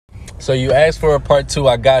So you asked for a part 2,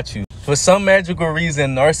 I got you. For some magical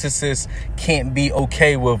reason, narcissists can't be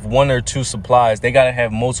okay with 1 or 2 supplies. They gotta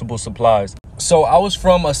have multiple supplies. So I was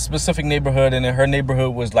from a specific neighborhood, and then her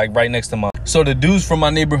neighborhood was like right next to mine. So the dudes from my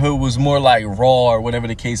neighborhood was more like raw or whatever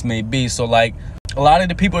the case may be. So like a lot of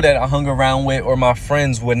the people that I hung around with or my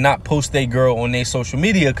friends would not post their girl on their social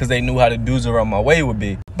media because they knew how the dudes around my way would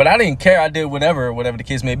be. But I didn't care. I did whatever the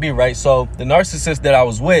case may be, right? So the narcissist that I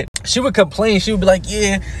was with, she would complain. She would be like,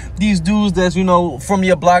 yeah, these dudes that's, you know, from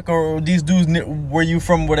your block, or these dudes where you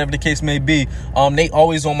from, whatever the case may be, they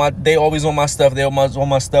always on my stuff. They always on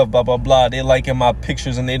my stuff, blah, blah, blah. They liking my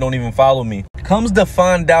pictures and they don't even follow me. Comes to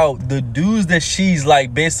find out, the dudes that she's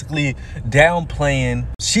like basically downplaying,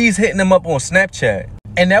 she's hitting them up on Snapchat.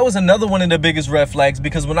 And that was another one of the biggest red flags,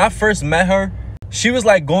 because when I first met her, she was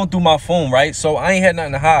like going through my phone, right? So I ain't had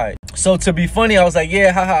nothing to hide. So to be funny, I was like,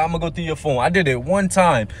 yeah, haha, I'm gonna go through your phone. I did it one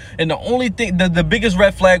time. And the only thing, the biggest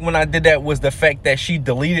red flag when I did that was the fact that she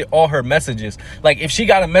deleted all her messages. Like if she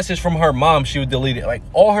got a message from her mom, she would delete it. Like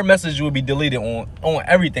all her messages would be deleted on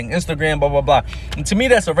everything, Instagram, blah, blah, blah. And to me,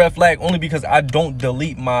 that's a red flag only because I don't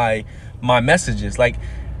delete my messages. Like,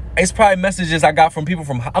 it's probably messages I got from people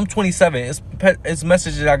from, I'm 27. It's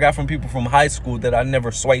messages I got from people from high school that I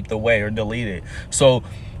never swiped away or deleted. So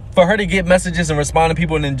for her to get messages and respond to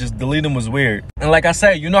people and then just delete them was weird. And like I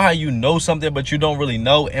said, you know how you know something, but you don't really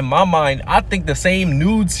know? In my mind, I think the same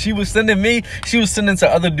nudes she was sending me, she was sending to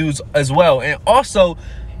other dudes as well. And also,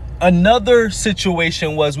 another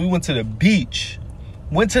situation was we went to the beach.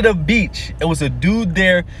 It was a dude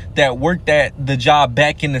there that worked at the job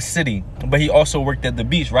back in the city, but he also worked at the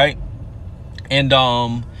beach, right? And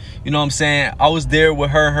you know what I'm saying, I was there with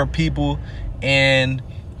her people, and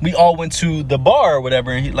we all went to the bar or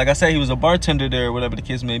whatever. And like I said, he was a bartender there or whatever the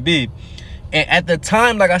case may be. And at the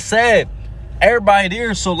time, like I said, everybody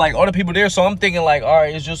there, so like all the people there, so I'm thinking like, all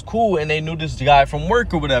right, it's just cool, and they knew this guy from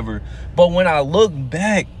work or whatever. But when I look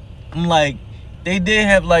back, I'm like, they did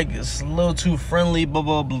have like a little too friendly, blah,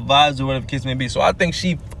 blah, blah vibes or whatever the case may be. So I think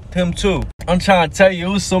she f***ed him too. I'm trying to tell you, it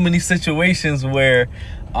was so many situations where,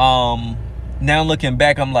 now looking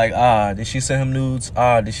back, I'm like, did she send him nudes?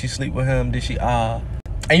 Did she sleep with him? Did she, And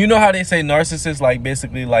you know how they say narcissists, like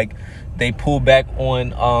basically like they pull back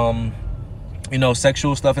on, you know,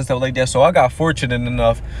 sexual stuff and stuff like that. So I got fortunate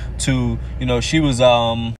enough to, you know, she was,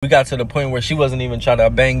 we got to the point where she wasn't even trying to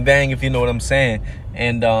bang, if you know what I'm saying.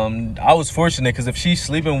 And I was fortunate, because if she's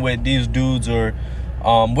sleeping with these dudes or,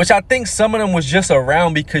 which I think some of them was just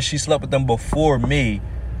around because she slept with them before me,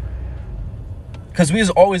 because we was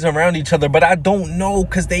always around each other. But I don't know,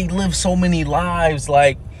 because they live so many lives.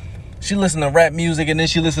 Like, she listened to rap music, and then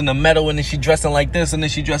she listened to metal, and then she dressing like this, and then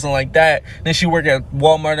she dressing like that. Then she work at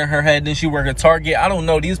Walmart in her head, then she work at Target. I don't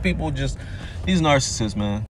know. These people just, these narcissists, man.